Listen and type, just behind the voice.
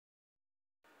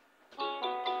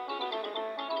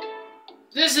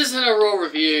This isn't a Raw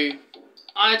review.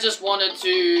 I just wanted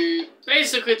to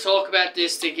basically talk about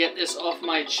this to get this off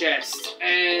my chest.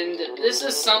 And this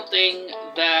is something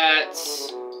that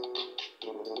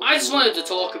I just wanted to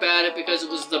talk about it because it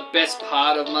was the best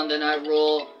part of Monday Night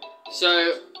Raw.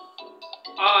 So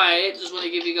I just want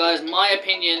to give you guys my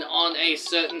opinion on a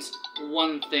certain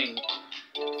one thing.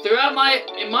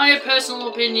 In my personal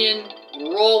opinion,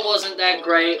 Raw wasn't that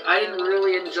great. I didn't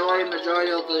really enjoy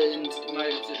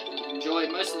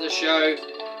most of the show.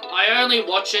 I only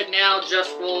watch it now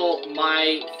just for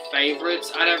my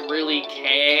favorites. I don't really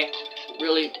care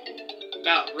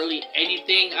about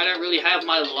anything. I don't really have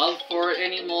my love for it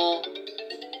anymore.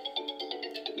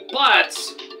 But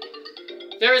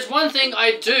there is one thing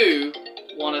I do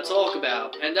want to talk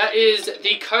about, and that is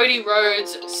the Cody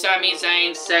Rhodes Sami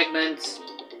Zayn segment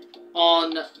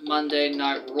on Monday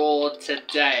Night Raw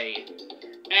today.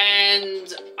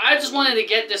 And I just wanted to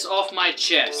get this off my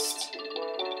chest.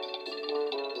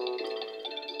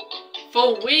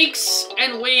 For weeks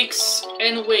and weeks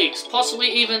and weeks,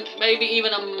 possibly maybe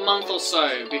even a month or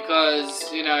so,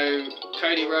 because, you know,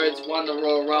 Cody Rhodes won the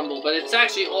Royal Rumble, but it's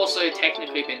actually also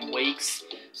technically been weeks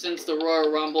since the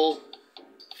Royal Rumble.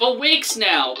 For weeks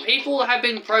now, people have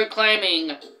been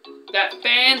proclaiming that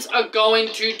fans are going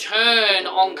to turn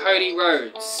on Cody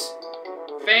Rhodes.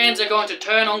 Fans are going to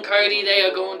turn on Cody. They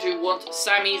are going to want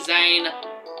Sami Zayn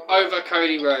over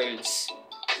Cody Rhodes.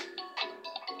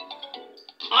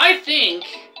 I think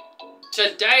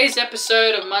today's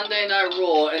episode of Monday Night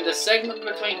Raw and the segment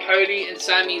between Cody and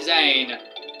Sami Zayn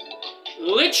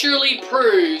literally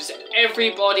proves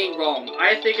everybody wrong.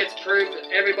 I think it's proved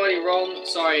everybody wrong.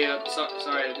 Sorry,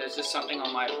 there's just something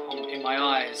in my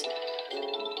eyes.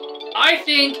 I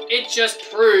think it just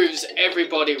proves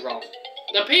everybody wrong.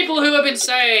 The people who have been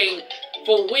saying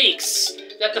for weeks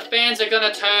that the fans are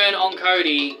going to turn on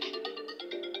Cody,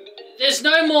 there's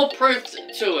no more proof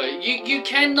to it. You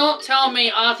cannot tell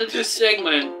me after this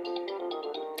segment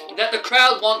that the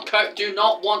crowd do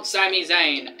not want Sami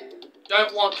Zayn.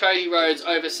 Don't want Cody Rhodes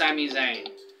over Sami Zayn.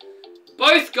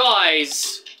 Both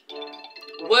guys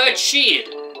were cheered.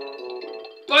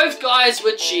 Both guys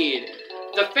were cheered.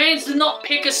 The fans did not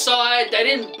pick a side. They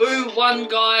didn't boo one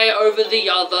guy over the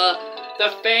other. The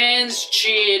fans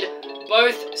cheered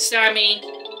both Sami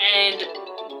and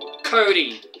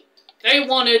Cody. They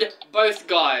wanted both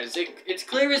guys. It's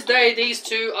clear as day these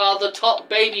two are the top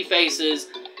baby faces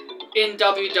in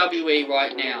WWE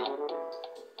right now.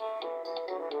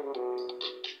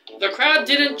 The crowd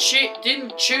didn't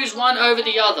choose one over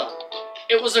the other.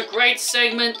 It was a great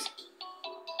segment.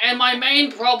 And my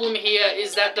main problem here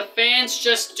is that the fans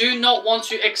just do not want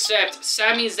to accept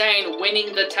Sami Zayn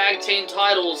winning the tag team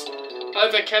titles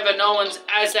over Kevin Owens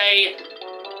as a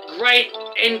great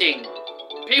ending.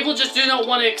 People just do not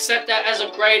want to accept that as a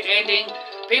great ending.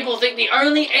 People think the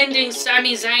only ending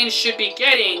Sami Zayn should be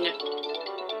getting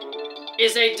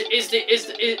is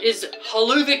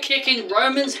haluva kicking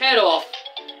Roman's head off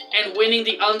and winning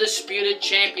the Undisputed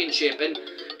Championship.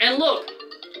 And look,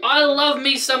 I love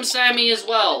me some Sami as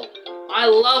well. I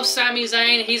love Sami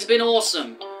Zayn. He's been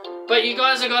awesome. But you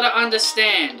guys have got to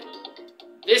understand,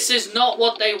 this is not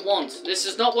what they want. This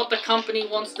is not what the company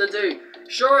wants to do.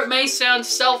 Sure, it may sound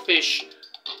selfish.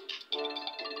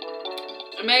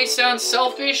 It may sound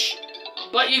selfish,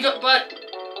 but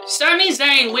Sami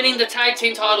Zayn winning the tag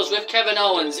team titles with Kevin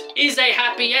Owens is a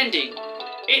happy ending.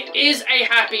 It is a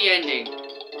happy ending.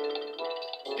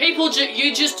 People,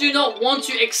 you just do not want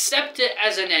to accept it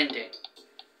as an ending.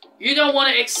 You don't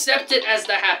want to accept it as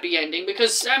the happy ending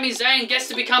because Sami Zayn gets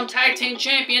to become tag team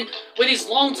champion with his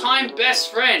longtime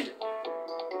best friend.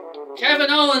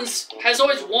 Kevin Owens has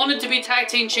always wanted to be tag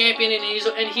team champion,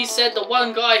 and he said the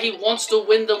one guy he wants to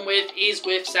win them with is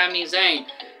with Sami Zayn.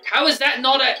 How is that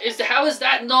not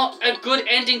a good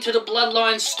ending to the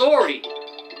Bloodline story?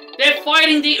 They're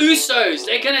fighting the Usos.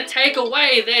 They're gonna take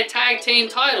away their tag team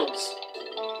titles.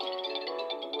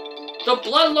 The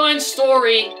Bloodline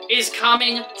story is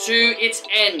coming to its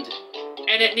end,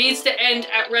 and it needs to end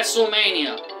at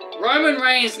WrestleMania. Roman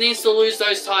Reigns needs to lose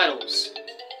those titles.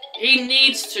 He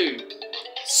needs to.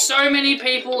 So many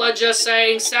people are just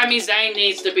saying Sami Zayn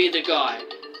needs to be the guy.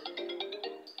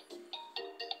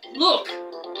 Look,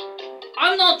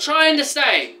 I'm not trying to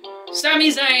say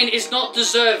Sami Zayn is not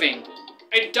deserving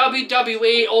a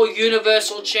WWE or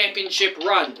Universal Championship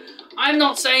run. I'm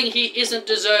not saying he isn't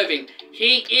deserving.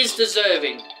 He is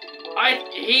deserving.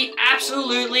 He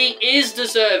absolutely is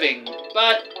deserving.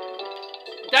 But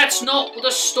that's not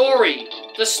the story.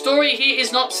 The story here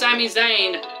is not Sami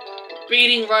Zayn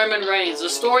beating Roman Reigns. The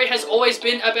story has always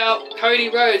been about Cody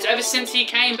Rhodes ever since he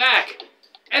came back.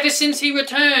 Ever since he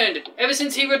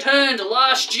returned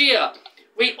last year,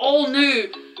 we all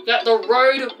knew that the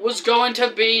road was going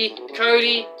to be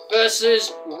Cody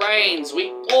versus Reigns.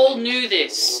 We all knew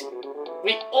this.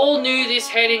 We all knew this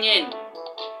heading in.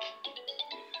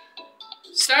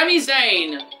 Sami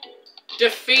Zayn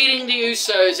defeating the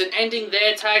Usos and ending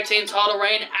their tag team title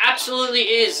reign absolutely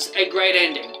is a great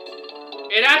ending.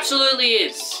 It absolutely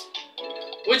is.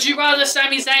 Would you rather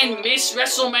Sami Zayn miss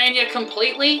WrestleMania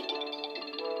completely?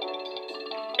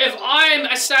 If I'm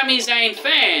a Sami Zayn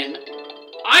fan,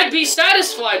 I'd be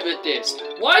satisfied with this.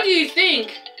 Why do you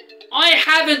think I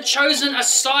haven't chosen a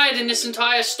side in this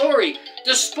entire story?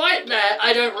 Despite that,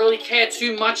 I don't really care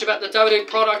too much about the WWE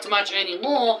product much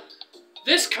anymore.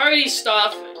 This Cody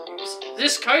stuff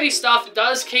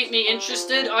does keep me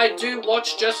interested. I do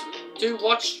watch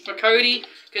for Cody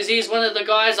because he's one of the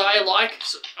guys I like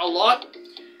a lot.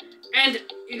 And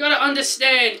you gotta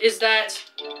understand is that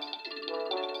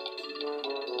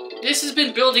this has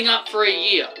been building up for a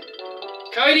year.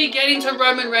 Cody getting to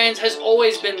Roman Reigns has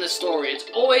always been the story. It's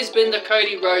always been the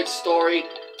Cody Rhodes story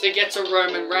to get to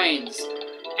Roman Reigns.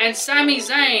 And Sami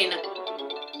Zayn,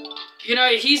 you know,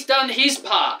 he's done his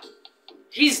part.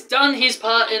 He's done his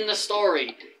part in the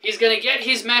story. He's going to get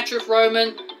his match with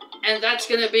Roman, and that's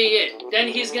going to be it. Then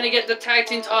he's going to get the tag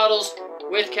team titles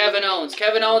with Kevin Owens.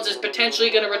 Kevin Owens is potentially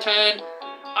going to return.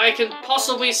 I can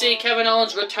possibly see Kevin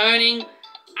Owens returning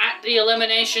at the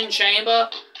Elimination Chamber.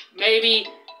 Maybe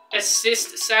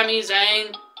assist Sami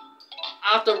Zayn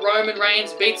after Roman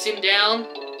Reigns beats him down.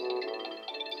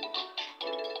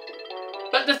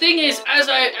 But the thing is, as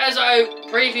I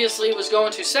previously was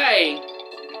going to say,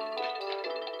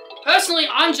 personally,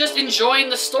 I'm just enjoying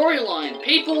the storyline.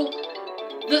 People,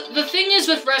 the thing is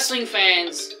with wrestling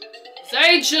fans,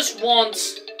 they just want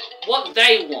what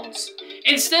they want.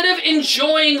 Instead of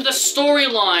enjoying the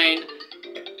storyline,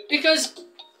 because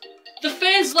the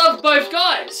fans love both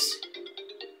guys.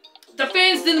 The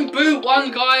fans didn't boo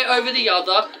one guy over the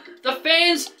other. The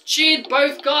fans cheered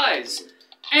both guys.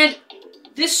 And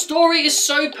this story is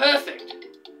so perfect.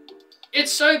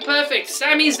 It's so perfect.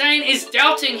 Sami Zayn is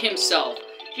doubting himself.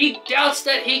 He doubts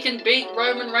that he can beat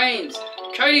Roman Reigns.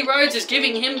 Cody Rhodes is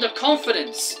giving him the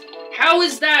confidence. How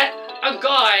is that a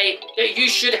guy that you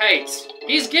should hate?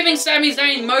 He's giving Sami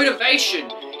Zayn motivation.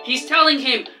 He's telling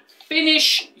him,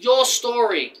 finish your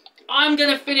story. I'm going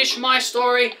to finish my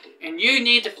story, and you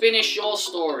need to finish your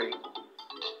story.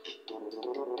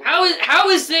 How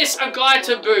is this a guy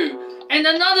to boo? And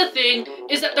another thing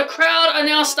is that the crowd are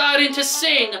now starting to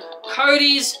sing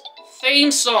Cody's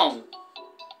theme song.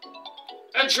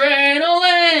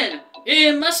 Adrenaline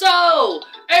in my soul.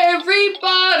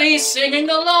 Everybody's singing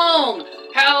along.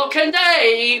 How can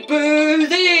they boo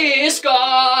this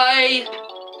guy?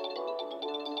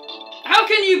 How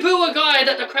can you boo a guy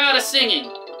that the crowd are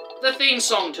singing the theme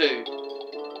song to?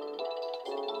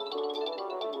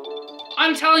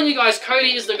 I'm telling you guys,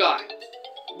 Cody is the guy.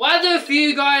 Whether a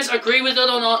few guys agree with it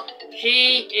or not,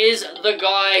 he is the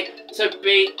guy to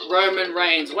beat Roman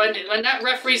Reigns. When that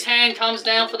referee's hand comes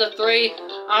down for the 3,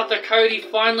 after Cody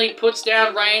finally puts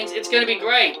down Reigns, it's going to be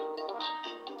great.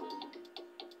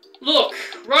 Look,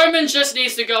 Roman just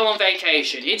needs to go on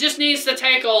vacation. He just needs to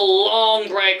take a long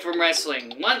break from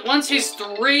wrestling. Once his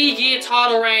 3-year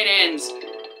title reign ends,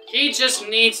 he just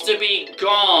needs to be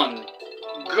gone.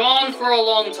 Gone for a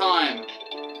long time.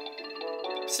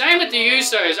 Same with the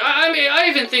Usos. I mean, I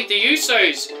even think the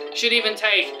Usos should even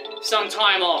take some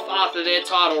time off after their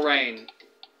title reign.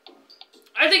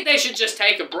 I think they should just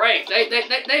take a break.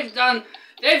 They've done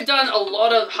a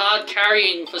lot of hard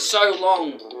carrying for so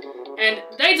long, and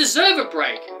they deserve a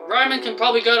break. Roman can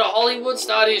probably go to Hollywood,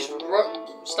 start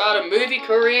a movie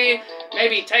career,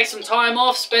 maybe take some time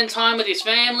off, spend time with his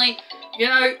family. You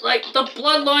know, like the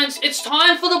Bloodlines. It's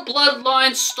time for the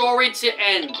Bloodline story to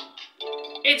end.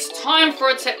 It's time for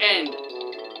it to end.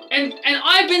 And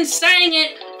I've been saying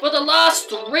it for the last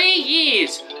 3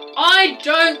 years. I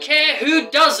don't care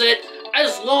who does it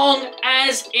as long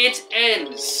as it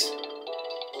ends.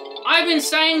 I've been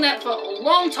saying that for a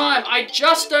long time. I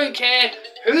just don't care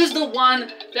who's the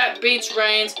one that beats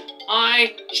Reigns.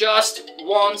 I just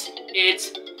want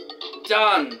it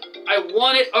done. I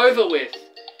want it over with.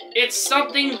 It's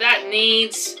something that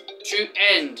needs to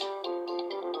end.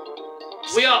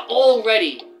 We are all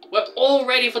ready. We're all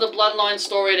ready for the Bloodline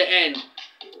story to end.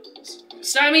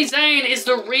 Sami Zayn is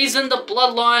the reason the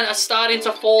Bloodline are starting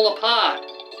to fall apart.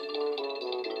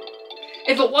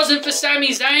 If it wasn't for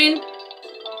Sami Zayn,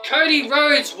 Cody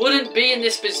Rhodes wouldn't be in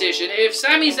this position. If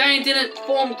Sami Zayn didn't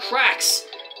form cracks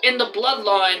in the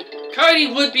Bloodline,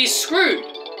 Cody would be screwed.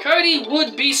 Cody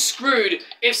would be screwed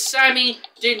if Sami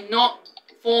did not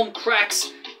form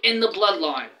cracks in the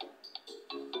bloodline.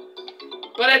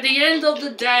 But at the end of the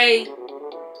day,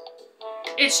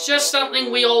 it's just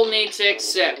something we all need to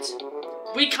accept.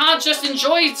 We can't just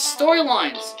enjoy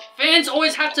storylines. Fans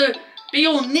always have to be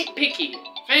all nitpicky.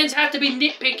 Fans have to be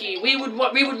nitpicky. We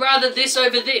would rather this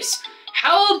over this.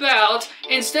 How about,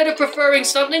 instead of preferring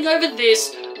something over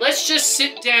this, let's just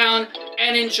sit down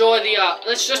and enjoy the art.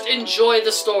 Let's just enjoy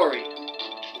the story.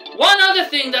 One other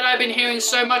thing that I've been hearing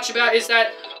so much about is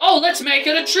that, oh, let's make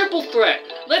it a triple threat.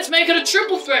 Let's make it a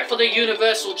triple threat for the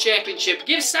Universal Championship.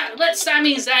 Let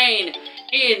Sami Zayn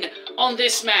in on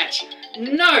this match.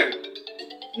 No.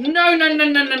 No.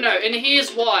 And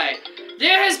here's why.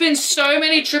 There has been so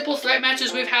many triple threat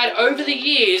matches we've had over the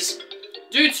years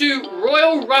due to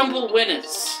Royal Rumble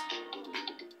winners.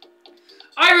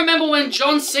 I remember when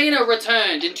John Cena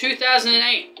returned in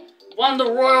 2008, won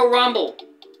the Royal Rumble.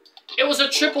 It was a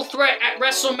triple threat at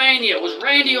WrestleMania. It was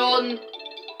Randy Orton,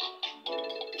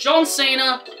 John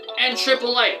Cena, and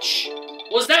Triple H.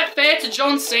 Was that fair to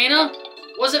John Cena?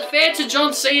 Was it fair to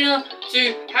John Cena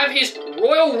to have his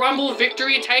Royal Rumble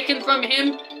victory taken from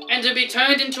him and to be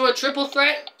turned into a triple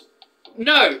threat?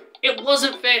 No, it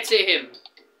wasn't fair to him.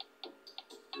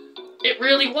 It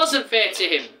really wasn't fair to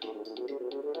him.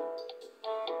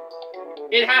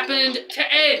 It happened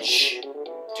to Edge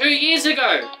 2 years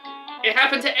ago. It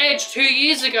happened to Edge 2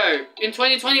 years ago in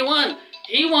 2021.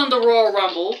 He won the Royal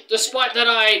Rumble, despite that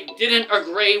I didn't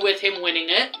agree with him winning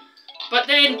it. But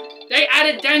then they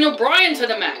added Daniel Bryan to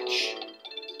the match.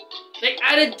 They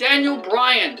added Daniel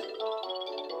Bryan.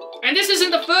 And this isn't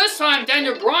the first time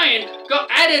Daniel Bryan got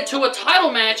added to a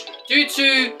title match due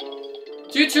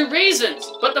to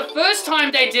reasons. But the first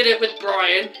time they did it with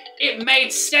Bryan, it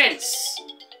made sense.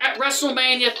 At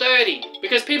WrestleMania 30,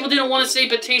 because people didn't want to see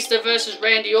Batista versus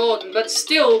Randy Orton, but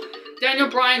still, Daniel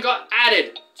Bryan got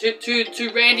added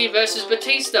to Randy versus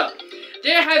Batista.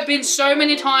 There have been so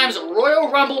many times Royal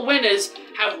Rumble winners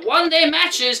have won their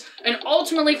matches and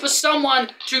ultimately for someone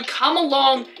to come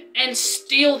along and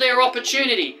steal their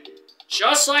opportunity.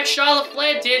 Just like Charlotte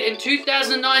Flair did in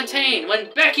 2019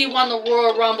 when Becky won the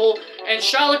Royal Rumble and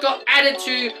Charlotte got added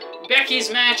to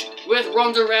Becky's match with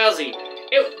Ronda Rousey.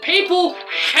 People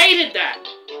hated that.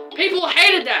 People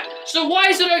hated that. So why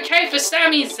is it okay for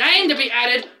Sami Zayn to be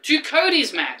added to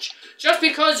Cody's match? Just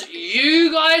because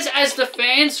you guys as the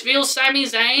fans feel Sami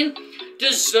Zayn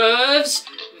deserves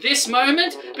this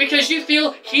moment? Because you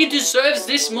feel he deserves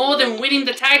this more than winning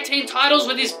the tag team titles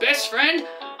with his best friend?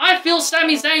 I feel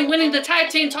Sami Zayn winning the tag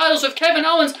team titles with Kevin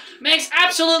Owens makes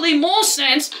absolutely more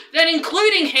sense than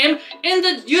including him in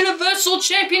the Universal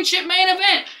Championship main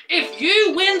event. If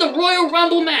you win the Royal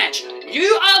Rumble match,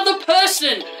 you are the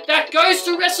person that goes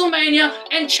to WrestleMania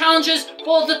and challenges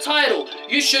for the title.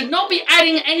 You should not be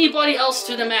adding anybody else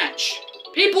to the match.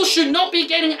 People should not be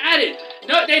getting added.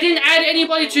 No, they didn't add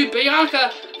anybody to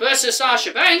Bianca versus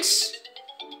Sasha Banks.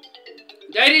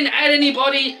 They didn't add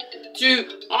anybody to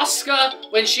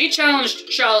Asuka when she challenged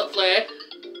Charlotte Flair.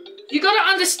 You gotta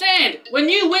understand, when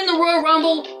you win the Royal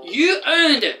Rumble, you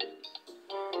earned it.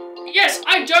 Yes,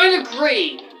 I don't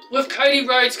agree with Cody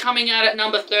Rhodes coming out at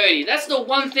number 30. That's the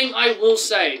one thing I will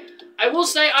say. I will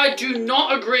say I do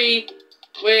not agree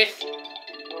with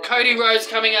Cody Rhodes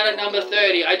coming out at number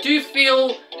 30. I do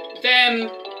feel them...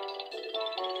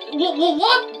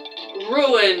 What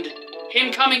ruined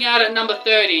him coming out at number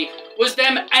 30 was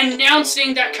them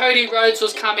announcing that Cody Rhodes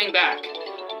was coming back.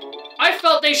 I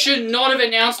felt they should not have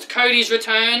announced Cody's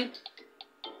return.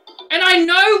 And I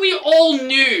know we all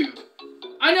knew.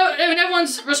 I know, and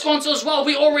everyone's response was, well,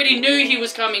 we already knew he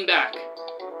was coming back.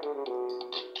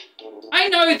 I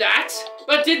know that,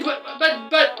 but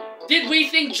did we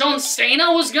think John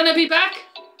Cena was gonna be back?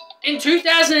 In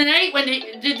 2008, when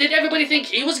did everybody think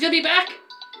he was gonna be back?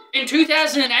 In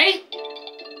 2008?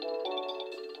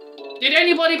 Did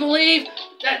anybody believe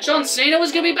that John Cena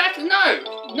was going to be back?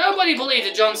 No. Nobody believed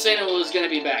that John Cena was going to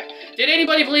be back. Did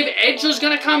anybody believe Edge was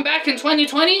going to come back in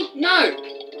 2020? No.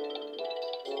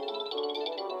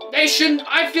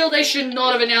 I feel they should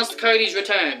not have announced Cody's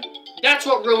return. That's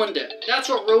what ruined it. That's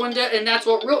what ruined it, and that's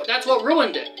what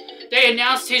ruined it. They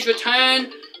announced his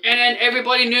return, and then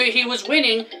everybody knew he was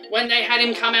winning when they had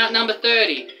him come out number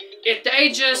 30. If they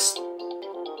just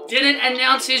didn't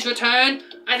announce his return,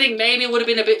 I think maybe it would have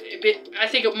been a bit, I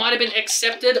think it might have been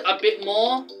accepted a bit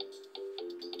more.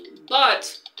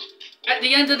 But, at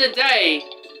the end of the day,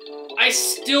 I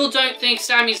still don't think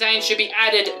Sami Zayn should be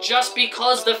added just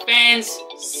because the fans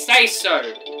say so.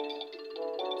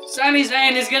 Sami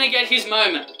Zayn is going to get his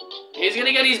moment. He's going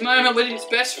to get his moment with his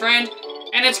best friend,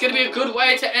 and it's going to be a good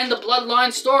way to end the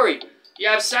Bloodline story. You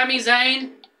have Sami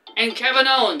Zayn and Kevin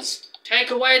Owens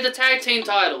take away the tag team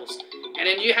titles, and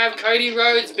then you have Cody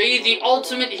Rhodes be the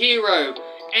ultimate hero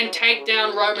and take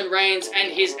down Roman Reigns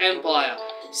and his empire.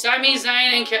 Sami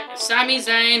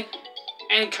Zayn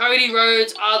and Cody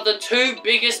Rhodes are the two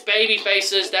biggest baby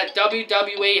faces that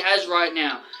WWE has right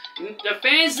now. The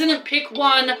fans didn't pick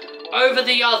one over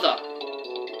the other.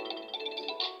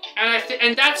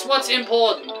 And that's what's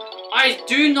important. I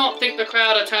do not think the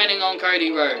crowd are turning on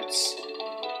Cody Rhodes.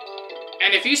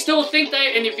 And if you still think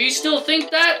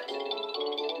that,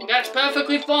 that's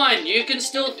perfectly fine. You can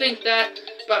still think that.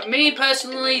 But me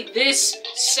personally, this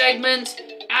segment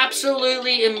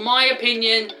absolutely, in my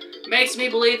opinion, makes me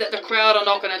believe that the crowd are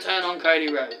not going to turn on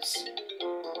Cody Rhodes.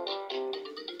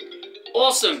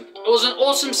 Awesome. It was an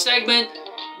awesome segment.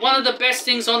 One of the best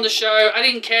things on the show. I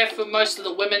didn't care for most of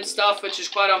the women's stuff, which is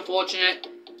quite unfortunate.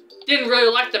 Didn't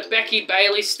really like the Becky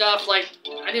Bayley stuff. Like,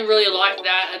 I didn't really like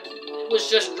that. It was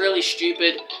just really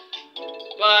stupid.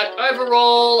 But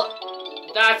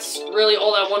overall, that's really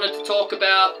all I wanted to talk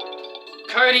about.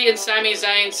 Cody and Sami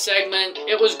Zayn's segment.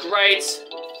 It was great.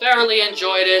 Thoroughly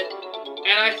enjoyed it.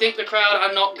 And I think the crowd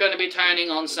are not going to be turning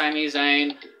on Sami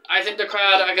Zayn. I think the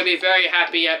crowd are going to be very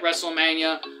happy at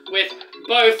WrestleMania with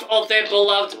both of their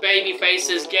beloved baby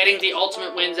faces getting the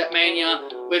ultimate wins at Mania,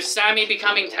 with Sami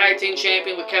becoming tag team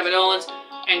champion with Kevin Owens,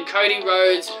 and Cody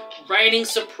Rhodes reigning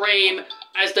supreme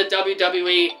as the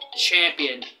WWE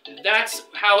champion. That's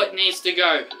how it needs to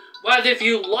go. Whether if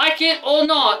you like it or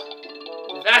not,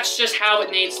 that's just how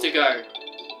it needs to go.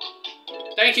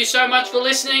 Thank you so much for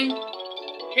listening.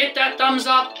 Hit that thumbs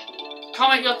up.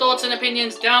 Comment your thoughts and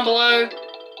opinions down below.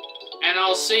 And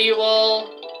I'll see you all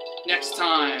next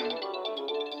time.